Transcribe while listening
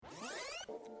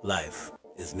Life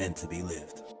is meant to be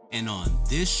lived. And on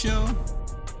this show,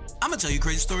 I'm gonna tell you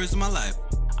crazy stories of my life.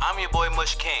 I'm your boy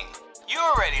Mush King. You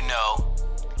already know,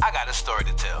 I got a story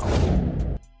to tell.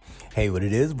 Hey, what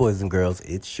it is, boys and girls,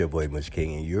 it's your boy Mush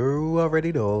King, and you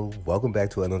already know. Welcome back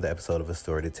to another episode of A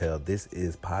Story to Tell. This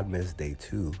is Podmas Day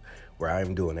 2, where I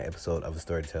am doing an episode of A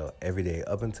Story to Tell every day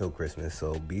up until Christmas,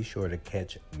 so be sure to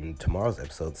catch tomorrow's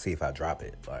episode to see if I drop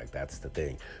it. That's the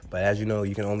thing. But as you know,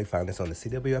 you can only find this on the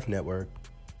CWF network,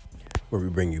 where we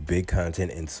bring you big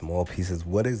content in small pieces.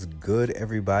 What is good,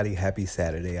 everybody? Happy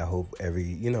Saturday. I hope I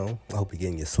hope you're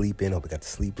getting your sleep in. I hope you got to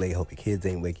sleep late. I hope your kids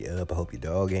ain't wake you up. I hope your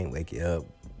dog ain't wake you up.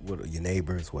 Your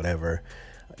neighbors, whatever.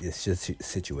 It's just a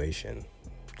situation.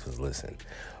 Just listen.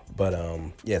 But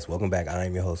yes, welcome back. I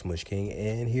am your host, Mush King,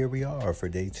 and here we are for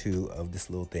day 2 of this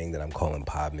little thing that I'm calling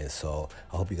Podmas. So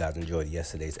I hope you guys enjoyed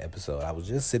yesterday's episode. I was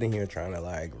just sitting here trying to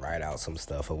write out some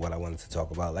stuff of what I wanted to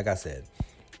talk about. Like I said,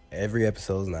 every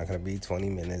episode is not going to be 20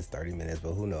 minutes, 30 minutes,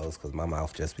 but who knows, because my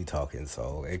mouth just be talking,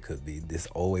 so it could be. This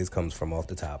always comes from off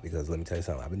the top, because let me tell you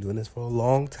something, I've been doing this for a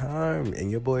long time,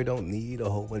 and your boy don't need a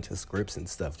whole bunch of scripts and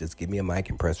stuff. Just give me a mic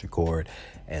and press record,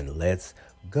 and let's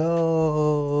go.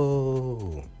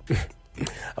 I'm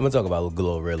going to talk about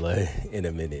Glorilla in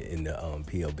a minute in the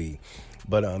POB,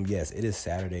 but yes, it is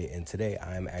Saturday, and today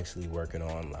I'm actually working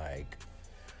on,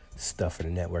 stuff for the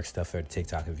network, stuff for the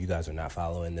TikTok. If you guys are not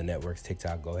following the network's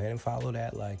TikTok, go ahead and follow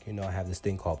that. I have this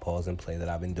thing called Pause and Play that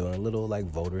I've been doing, a little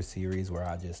voter series where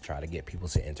I just try to get people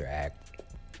to interact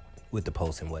with the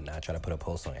posts and whatnot. I try to put a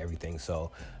post on everything.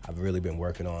 So I've really been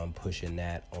working on pushing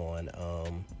that on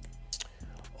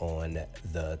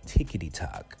the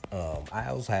TikTok. I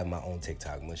also have my own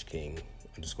TikTok, Mush King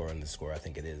 __, I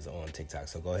think it is, on TikTok.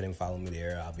 So go ahead and follow me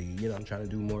there. I'll be, I'm trying to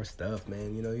do more stuff,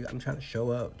 man. I'm trying to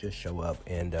show up, just show up.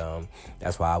 And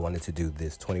that's why I wanted to do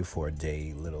this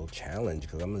 24-day little challenge,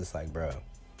 because I'm just bro,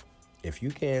 if you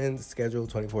can schedule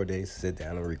 24 days to sit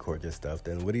down and record your stuff,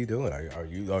 then what are you doing? Are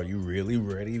you really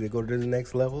ready to go to the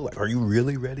next level? Are you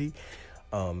really ready?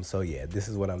 So yeah, this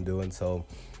is what I'm doing. So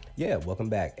yeah, welcome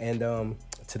back. And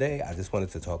today I just wanted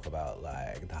to talk about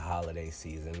the holiday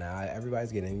season. Now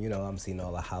everybody's getting, I'm seeing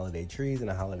all the holiday trees and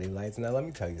the holiday lights. Now let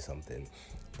me tell you something.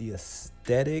 The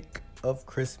aesthetic of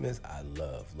Christmas I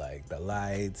love, the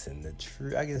lights and the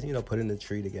tree. I guess, putting the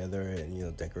tree together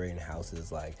and, decorating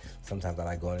houses. Sometimes I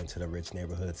like going into the rich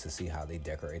neighborhoods to see how they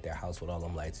decorate their house with all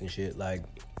them lights and shit.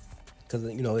 Because,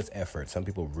 it's effort. Some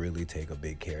people really take a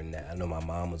big care in that. I know my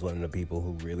mom was one of the people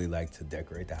who really liked to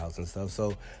decorate the house and stuff.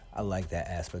 So I like that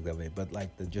aspect of it. But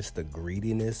just the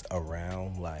greediness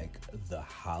around the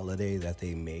holiday that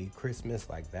they made Christmas,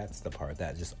 that's the part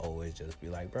that just always just be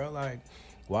bro,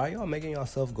 why y'all making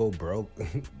yourself go broke,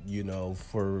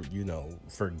 for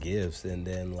gifts, and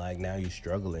then now you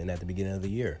struggling at the beginning of the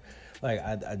year.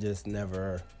 I just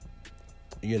never,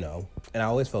 and I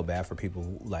always felt bad for people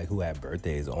who had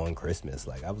birthdays on Christmas.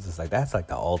 I was just that's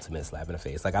the ultimate slap in the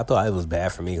face. I thought it was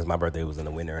bad for me because my birthday was in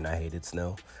the winter and I hated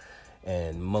snow.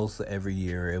 And most every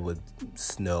year it would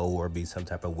snow or be some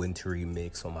type of wintry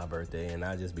mix on my birthday, and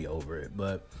I'd just be over it.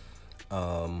 But,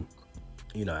 I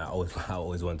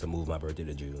always wanted to move my birthday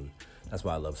to June. That's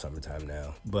why I love summertime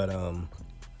now. But, I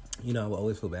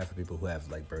always feel bad for people who have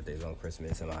birthdays on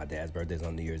Christmas, and my dad's birthday's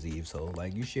on New Year's Eve. So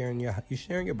you sharing your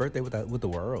birthday with the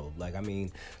world.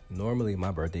 Normally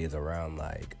my birthday is around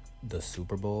the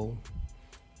Super Bowl.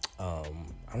 I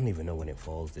don't even know when it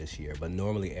falls this year, but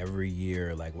normally every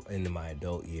year, in my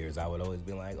adult years, I would always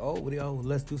be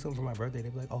let's do something for my birthday.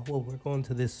 They'd be oh, well, we're going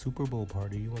to this Super Bowl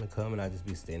party. You want to come? And I'd just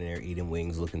be standing there eating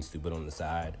wings, looking stupid on the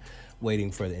side,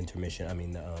 waiting for the intermission.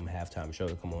 Halftime show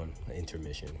to come on.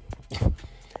 Intermission.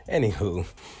 Anywho,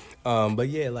 but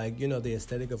yeah, the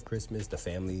aesthetic of Christmas, the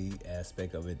family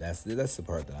aspect of it, that's the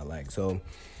part that I like. So,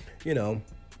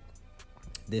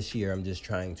 this year I'm just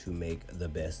trying to make the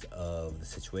best of the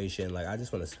situation. I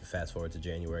just want to fast forward to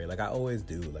January, I always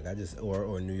do.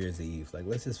 Or New Year's Eve.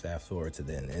 Let's just fast forward to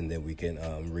then, and then we can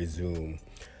resume,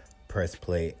 press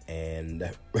play,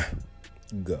 and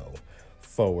go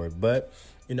forward. But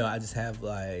I just have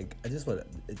I just want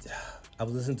to. I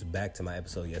was listening back to my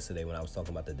episode yesterday when I was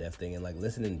talking about the death thing, and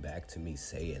listening back to me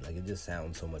say it, it just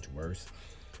sounds so much worse.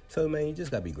 So man, you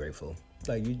just gotta be grateful.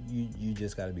 You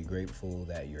just gotta be grateful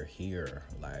that you're here.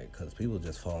 Cause people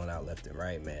just falling out left and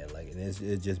right, man. And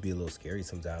it just be a little scary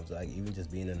sometimes. Even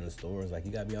just being in the stores,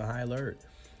 you gotta be on high alert,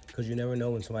 cause you never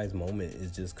know when somebody's moment is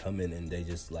just coming and they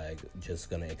just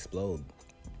gonna explode.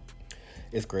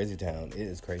 It's crazy town. It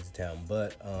is crazy town.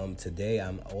 But today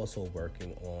I'm also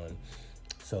working on.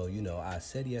 So I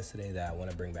said yesterday that I want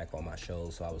to bring back all my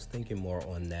shows. So I was thinking more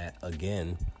on that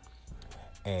again.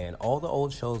 And all the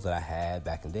old shows that I had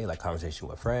back in the day, like Conversation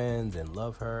with Friends and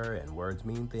Love Her and Words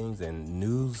Mean Things and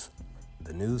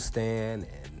The Newsstand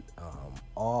and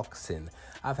Aux, and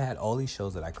I've had all these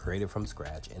shows that I created from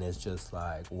scratch, and it's just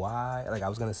like, why? Like, I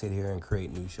was gonna sit here and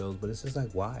create new shows, but it's just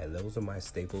like, why? Those are my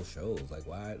staple shows. Like,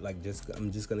 why? Like,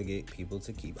 I'm just gonna get people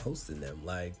to keep hosting them.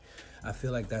 Like, I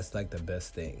feel like that's like the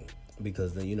best thing,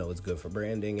 because then, it's good for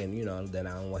branding, and then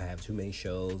I don't want to have too many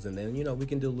shows, and then we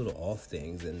can do little off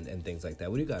things and things like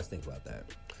that. What do you guys think about that?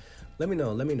 Let me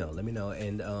know,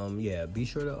 and yeah, be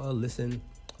sure to listen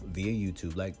via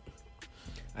YouTube. Like,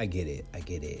 I get it.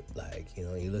 Like,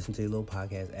 you listen to your little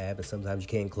podcast app, and sometimes you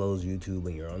can't close YouTube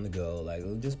when you're on the go.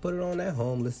 Like, just put it on at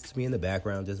home, listen to me in the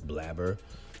background, just blabber,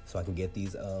 so I can get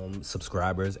these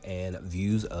subscribers and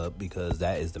views up, because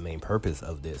that is the main purpose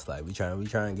of this. Like, we trying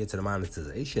to get to the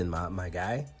monetization, my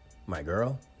guy, my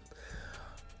girl.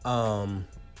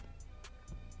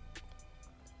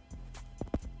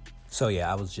 So yeah,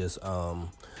 I was just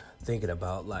thinking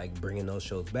about like bringing those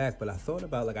shows back, but I thought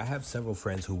about, like, I have several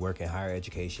friends who work in higher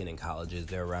education and colleges.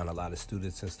 They're around a lot of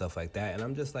students and stuff like that, and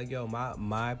I'm just like, yo,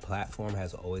 my platform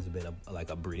has always been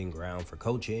a breeding ground for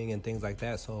coaching and things like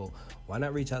that. So why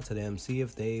not reach out to them, see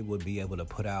if they would be able to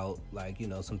put out, like,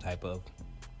 some type of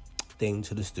thing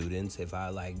to the students. If I,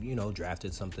 like,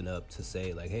 drafted something up to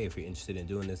say, like, hey, if you're interested in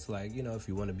doing this, like, if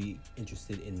you want to be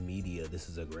interested in media, this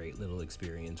is a great little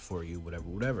experience for you,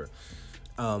 whatever.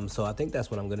 So I think that's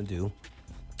what I'm going to do.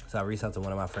 So I reached out to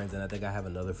one of my friends, and I think I have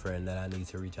another friend that I need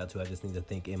to reach out to. I just need to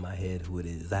think in my head who it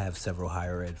is. I have several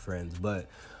higher ed friends, but,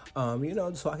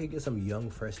 so I could get some young,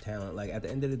 fresh talent. Like, at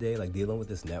the end of the day, like, dealing with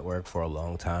this network for a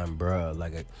long time, bruh,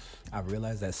 like, I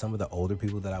realized that some of the older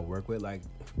people that I work with, like,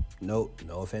 no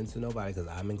offense to nobody, because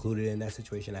I'm included in that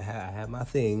situation. I have my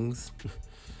things.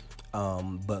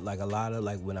 But, like, a lot of,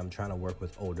 like, when I'm trying to work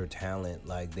with older talent,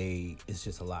 like, it's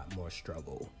just a lot more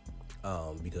struggle.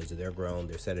 Because they're grown,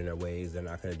 they're set in their ways, they're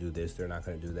not going to do this, they're not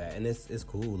going to do that, and it's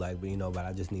cool, like, but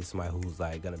I just need somebody who's,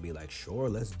 like, going to be like, sure,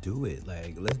 let's do it,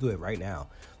 like, let's do it right now.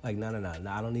 Like, no,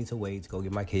 I don't need to wait to go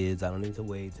get my kids, I don't need to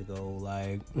wait to go,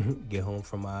 like, get home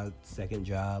from my second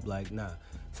job, like, nah,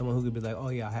 someone who could be like, oh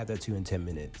yeah, I have that to you in 10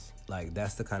 minutes, like,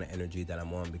 that's the kind of energy that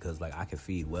I'm on, because, like, I can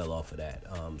feed well off of that,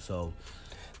 so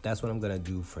that's what I'm going to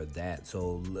do for that.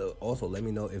 So also let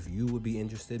me know if you would be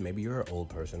interested. Maybe you're an old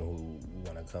person who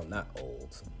want to come. Not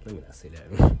old. Let me not say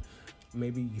that.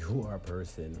 Maybe you are a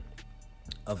person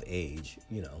of age,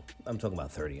 I'm talking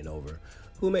about 30 and over,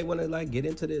 who may want to, like, get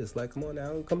into this. Like, come on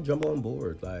now, come jump on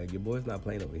board. Like, your boy's not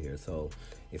playing over here. So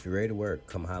if you're ready to work,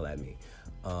 come holla at me.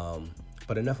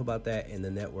 But enough about that in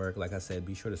the network. Like I said,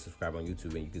 be sure to subscribe on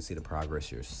YouTube, and you can see the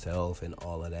progress yourself and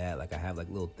all of that. Like, I have, like,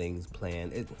 little things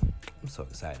planned. I'm so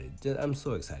excited.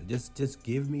 Just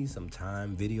give me some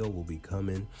time. Video will be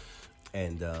coming.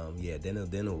 And, then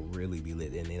it'll really be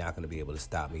lit, and they're not going to be able to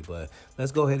stop me. But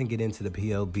let's go ahead and get into the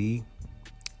PLB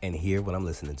and hear what I'm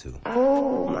listening to.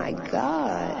 Oh, my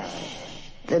gosh.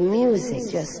 The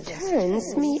music just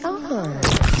turns me on.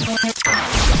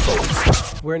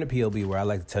 We're in the PLB, where I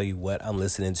like to tell you what I'm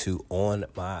listening to on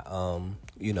my,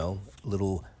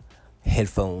 little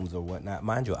headphones or whatnot.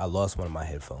 Mind you, I lost one of my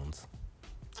headphones.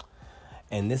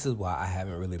 And this is why I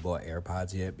haven't really bought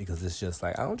AirPods yet, because it's just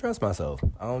like, I don't trust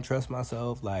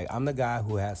myself. Like, I'm the guy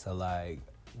who has to, like,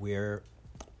 wear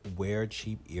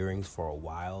cheap earrings for a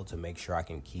while to make sure I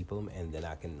can keep them, and then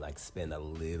I can, like, spend a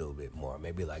little bit more,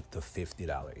 maybe like the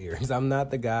 $50 earrings. I'm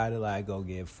not the guy to, like, go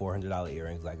get $400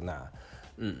 earrings. Like, nah.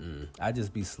 I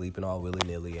just be sleeping all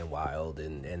willy-nilly and wild,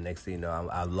 and next thing you know,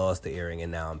 I lost the earring,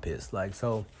 and now I'm pissed. Like,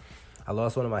 so I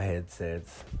lost one of my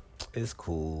headsets. It's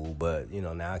cool, but,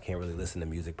 now I can't really listen to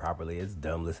music properly. It's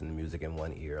dumb listening to music in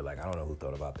one ear. Like, I don't know who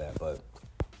thought about that, but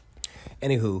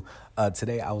anywho,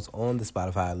 today I was on the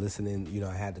Spotify listening.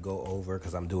 I had to go over,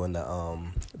 because I'm doing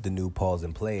the new pause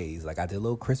and plays. Like, I did a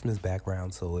little Christmas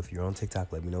background, so if you're on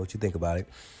TikTok, let me know what you think about it,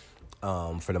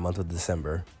 for the month of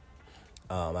December.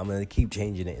 I'm going to keep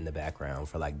changing it in the background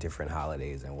for, like, different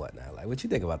holidays and whatnot. Like, what you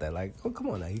think about that? Like, oh, come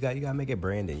on now. You got to make it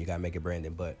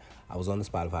branding. But I was on the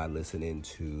Spotify listening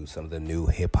to some of the new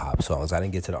hip-hop songs. I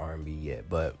didn't get to the R&B yet,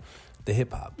 but the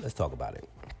hip-hop, let's talk about it.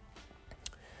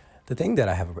 The thing that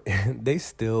I have, they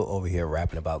still over here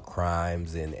rapping about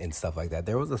crimes and stuff like that.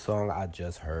 There was a song I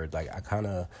just heard. Like, I kind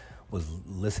of was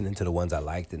listening to the ones I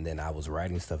liked, and then I was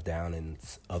writing stuff down, and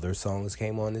other songs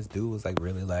came on. This dude was, like,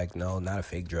 really like, no, not a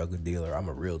fake drug dealer. I'm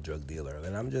a real drug dealer.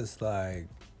 And I'm just like,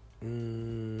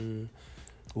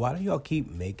 why do y'all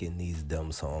keep making these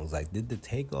dumb songs? Like, did the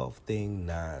Takeoff thing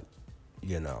not,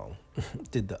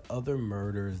 did the other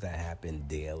murders that happen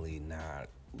daily not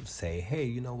say, hey,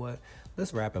 you know what?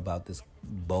 Let's rap about this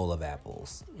bowl of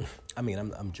apples. I mean,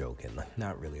 I'm joking. Like,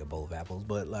 not really a bowl of apples,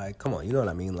 but like, come on, you know what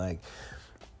I mean? Like,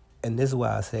 and this is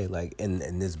why I say, like, and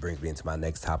this brings me into my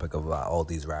next topic about all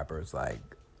these rappers, like,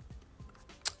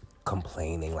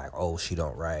 complaining, like, oh, she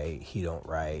don't write, he don't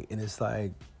write. And it's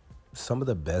like, some of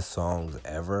the best songs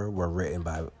ever were written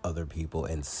by other people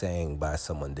and sang by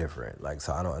someone different. Like,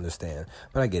 so I don't understand.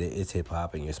 But I get it. It's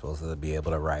hip-hop, and you're supposed to be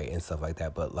able to write and stuff like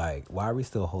that. But, like, why are we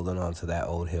still holding on to that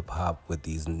old hip-hop with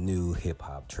these new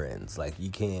hip-hop trends? Like, you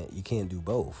can't do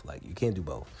both. Like, you can't do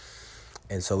both.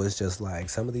 And so it's just like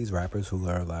some of these rappers who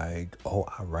are like, oh,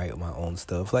 I write my own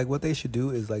stuff. Like, what they should do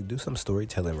is, like, do some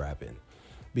storytelling rapping.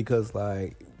 Because,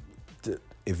 like,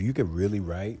 if you could really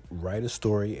write a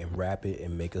story and rap it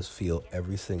and make us feel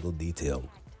every single detail,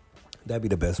 that'd be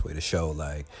the best way to show,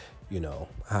 like, you know,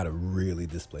 how to really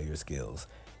display your skills.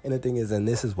 And the thing is, and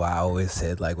this is why I always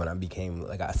said, like, when I became,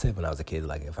 like I said when I was a kid,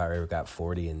 like, if I ever got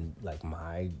 40 and, like,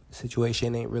 my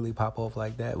situation ain't really pop off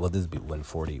like that, well, this be when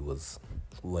 40 was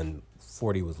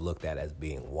looked at as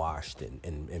being washed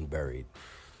and buried.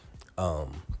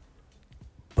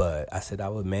 But I said I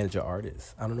would manage an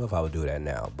artist. I don't know if I would do that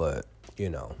now, but, you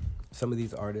know, some of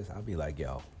these artists, I'll be like,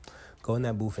 yo, go in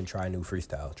that booth and try a new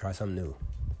freestyle. Try something new.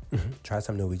 Try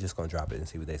something new. We just gonna drop it and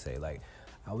see what they say. Like,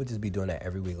 I would just be doing that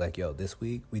every week. Like, yo, this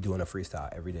week we doing a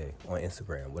freestyle every day on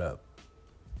Instagram. What up?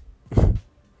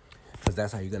 Because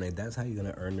that's how you're gonna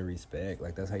earn the respect.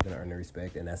 Like, that's how you're gonna earn the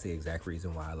respect, and that's the exact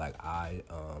reason why, like, I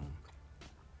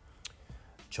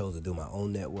chose to do my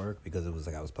own network, because it was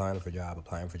like I was applying for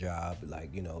job,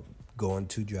 like, you know, going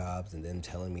to jobs and then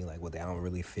telling me, like, well, they don't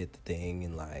really fit the thing,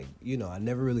 and, like, you know, I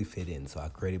never really fit in, so I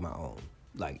created my own,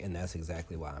 like, and that's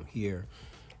exactly why I'm here,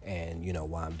 and, you know,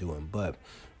 why I'm doing. But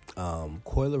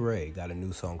Coi Leray got a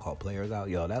new song called Players out.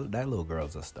 Yo, that little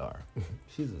girl's a star.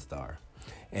 She's a star.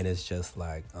 And it's just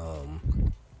like,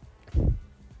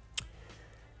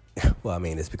 well, I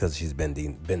mean, it's because she's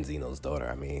Benzino's daughter.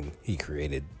 I mean, he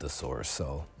created the source,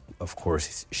 so of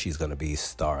course she's gonna be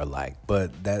star-like.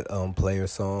 But that Player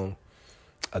song,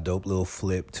 a dope little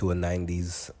flip to a dope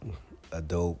 90s,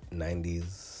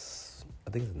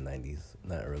 I think it's the 90s,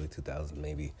 not early 2000s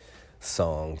maybe,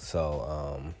 song.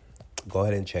 So go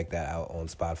ahead and check that out on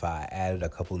Spotify. I added a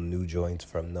couple new joints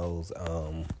from those.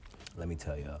 Let me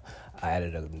tell you, I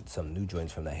added some new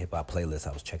joints from that hip-hop playlist.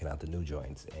 I was checking out the new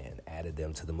joints and added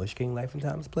them to the Mush King Life and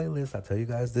Times playlist. I tell you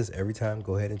guys this every time.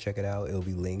 Go ahead and check it out. It'll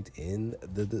be linked in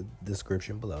the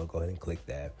description below. Go ahead and click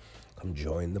that. Come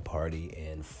join the party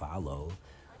and follow.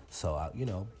 So, you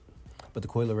know, but the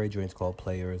Coi Leray joint's called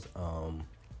Players.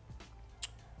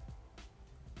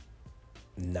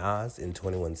 Nas and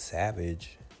 21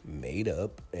 Savage made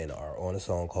up and are on a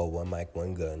song called One Mic,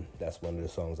 One Gun. That's one of the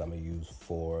songs I'm going to use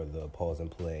for the Pause and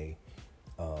Play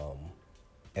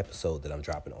episode that I'm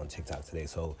dropping on TikTok today.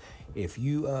 So if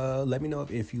you, let me know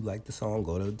if you like the song,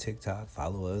 go to TikTok,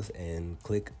 follow us, and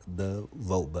click the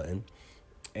vote button.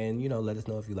 And, you know, let us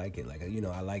know if you like it. Like, you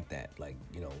know, I like that. Like,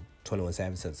 you know, 21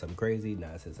 Savage said something crazy.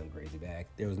 Nas said something crazy back.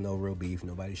 There was no real beef.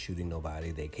 Nobody's shooting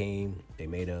nobody. They came, they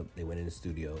made up, they went in the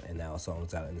studio, and now a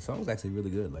song's out. And the song's actually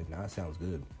really good. Like, Nas sounds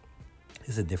good.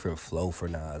 It's a different flow for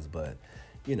Nas, but,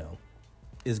 you know,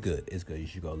 it's good. It's good. You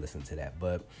should go listen to that.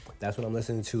 But that's what I'm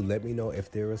listening to. Let me know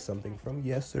if there was something from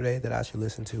yesterday that I should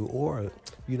listen to. Or,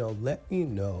 you know, let me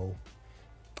know.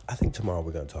 I think tomorrow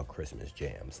we're going to talk Christmas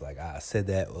jams. Like I said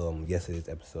that yesterday's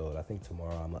episode. I think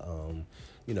tomorrow I'm,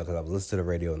 you know, because I was listening to the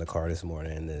radio in the car this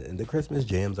morning, and the Christmas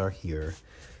jams are here,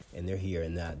 and they're here,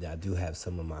 and I do have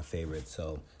some of my favorites.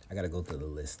 So I got to go through the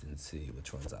list and see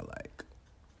which ones I like.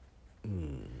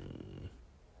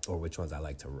 Or which ones I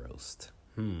like to roast.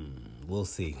 We'll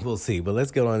see. But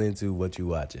let's get on into what you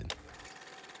watching.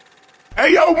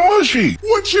 Hey, yo, Mushy,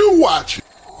 what you watching?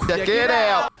 Check it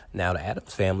out. Now, the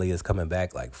Addams Family is coming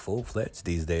back like full-fledged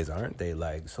these days, aren't they?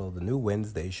 Like, so the new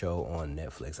Wednesday show on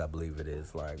Netflix, I believe it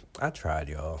is. Like, I tried,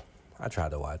 y'all. I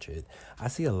tried to watch it. I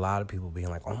see a lot of people being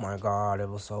like, oh, my God, it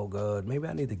was so good. Maybe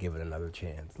I need to give it another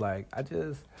chance. Like, I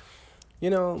just, you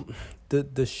know,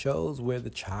 the shows where the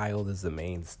child is the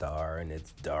main star and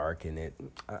it's dark and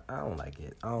I don't like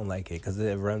it. I don't like it because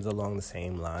it runs along the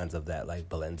same lines of that, like,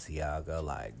 Balenciaga,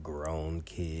 like, grown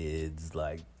kids,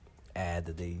 like, ad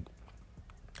that they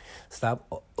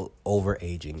stop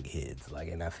overaging kids. Like,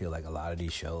 and I feel like a lot of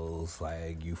these shows,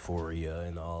 like Euphoria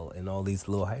and all these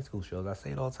little high school shows, I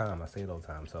say it all the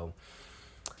time. So,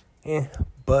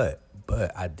 but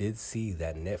I did see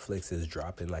that Netflix is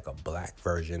dropping like a black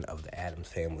version of the Addams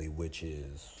Family, which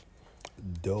is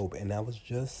dope. And I was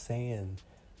just saying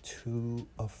to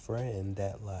a friend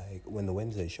that, like, when the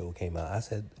Wednesday show came out, I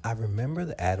said, I remember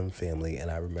the Addams Family, and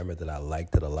I remember that I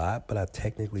liked it a lot, but I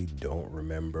technically don't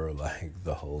remember, like,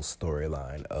 the whole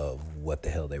storyline of what the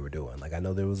hell they were doing. Like, I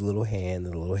know there was a little hand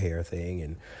and a little hair thing,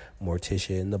 and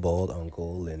Morticia and the bald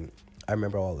uncle, and I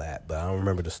remember all that, but I don't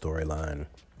remember the storyline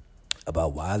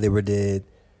about why they were dead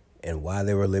and why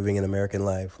they were living an American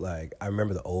life. Like, I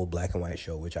remember the old black and white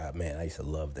show, which I used to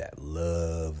love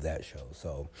that show.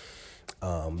 So,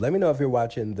 let me know if you're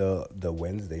watching the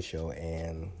Wednesday show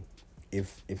and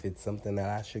if it's something that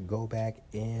I should go back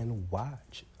and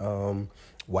watch.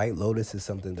 White Lotus is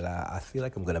something that I feel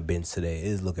like I'm going to binge today. It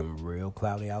is looking real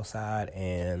cloudy outside,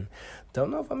 and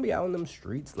don't know if I'm going to be out in them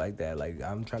streets like that. Like,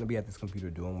 I'm trying to be at this computer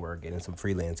doing work, getting some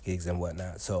freelance gigs and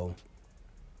whatnot. So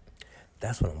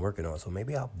that's what I'm working on. So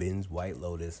maybe I'll binge White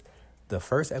Lotus. The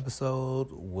first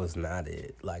episode was not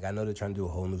it. Like, I know they're trying to do a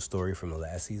whole new story from the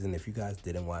last season. If you guys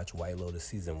didn't watch White Lotus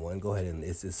season 1, go ahead, and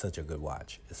it's such a good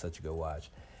watch. It's such a good watch.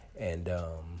 And,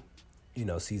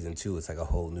 season 2, it's like a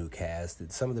whole new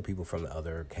cast. Some of the people from the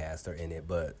other cast are in it,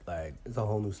 but, like, it's a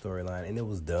whole new storyline. And it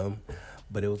was dumb,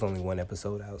 but it was only one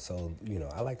episode out. So,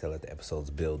 I like to let the episodes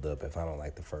build up if I don't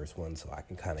like the first one, so I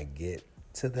can kind of get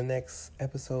to the next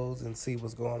episodes and see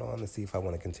what's going on and see if I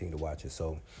want to continue to watch it.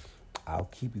 So I'll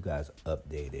keep you guys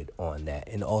updated on that.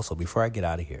 And also, before I get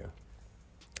out of here,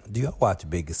 do y'all watch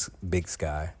Big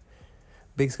Sky?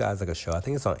 Big Sky is like a show. I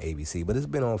think it's on ABC, but it's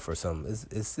been on for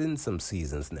it's in some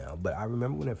seasons now. But I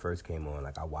remember when it first came on,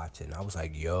 like, I watched it and I was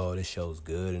like, yo, this show's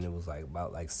good. And it was like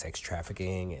about like sex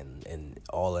trafficking and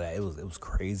all of that. It was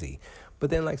crazy. But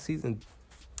then, like, season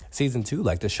 2,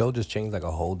 like, the show just changed like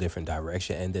a whole different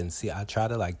direction. And then I tried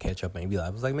to like catch up.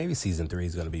 Maybe season 3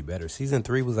 is going to be better. Season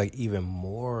 3 was like even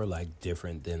more like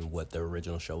different than what the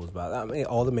original show was about. I mean,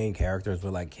 all the main characters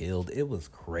were like killed. It was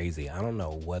crazy. I don't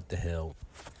know what the hell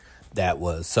that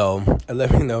was. So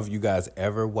let me know if you guys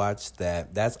ever watched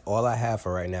that. That's all I have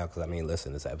for right now. Cause I mean,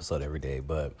 listen, it's an episode every day,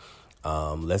 but,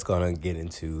 let's go and get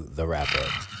into the wrap up.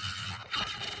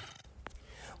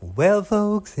 Well,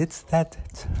 folks, it's that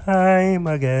time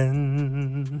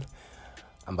again.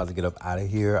 I'm about to get up out of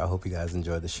here. I hope you guys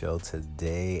enjoyed the show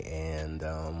today, and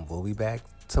we'll be back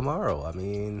tomorrow. I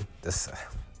mean, this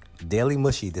Daily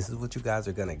Mushy, this is what you guys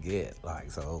are going to get.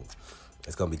 Like, so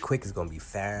it's going to be quick, it's going to be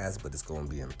fast, but it's going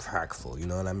to be impactful. You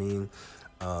know what I mean?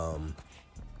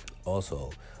 Also,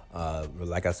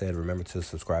 like I said, remember to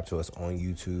subscribe to us on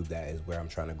YouTube. That is where I'm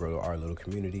trying to grow our little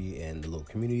community, and the little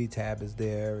community tab is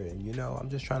there. And, I'm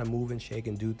just trying to move and shake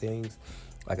and do things.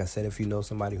 Like I said, if you know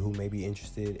somebody who may be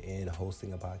interested in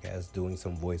hosting a podcast, doing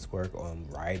some voice work, on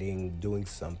writing, doing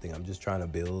something, I'm just trying to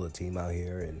build a team out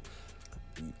here and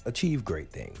achieve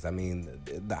great things. I mean,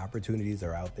 the opportunities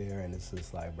are out there, and it's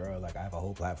just like, bro, like, I have a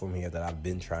whole platform here that I've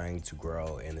been trying to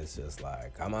grow, and it's just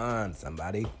like, come on,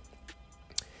 somebody.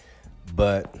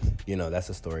 But, that's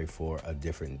a story for a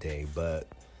different day. But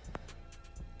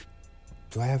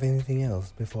do I have anything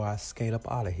else before I skate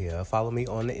up out of here? Follow me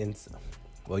on the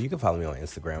Well, you can follow me on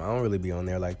Instagram. I don't really be on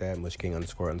there like that.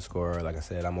 MushKing__. Like I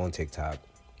said, I'm on TikTok.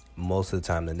 Most of the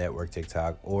time, the network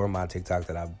TikTok or my TikTok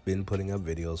that I've been putting up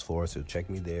videos for. So check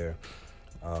me there.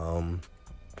 And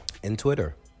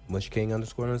Twitter.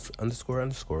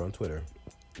 MushKing___ on Twitter.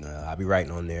 I'll be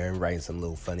writing on there and writing some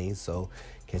little funnies. So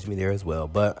catch me there as well.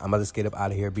 But I'm about to skate up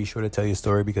out of here. Be sure to tell your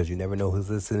story, because you never know who's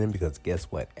listening. Because guess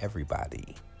what?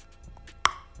 Everybody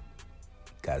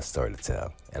got a story to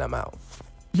tell. And I'm out.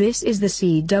 This is the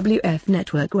CWF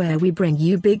Network, where we bring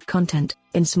you big content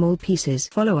in small pieces.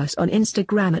 Follow us on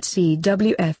Instagram at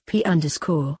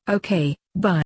CWFP_. Okay, bye.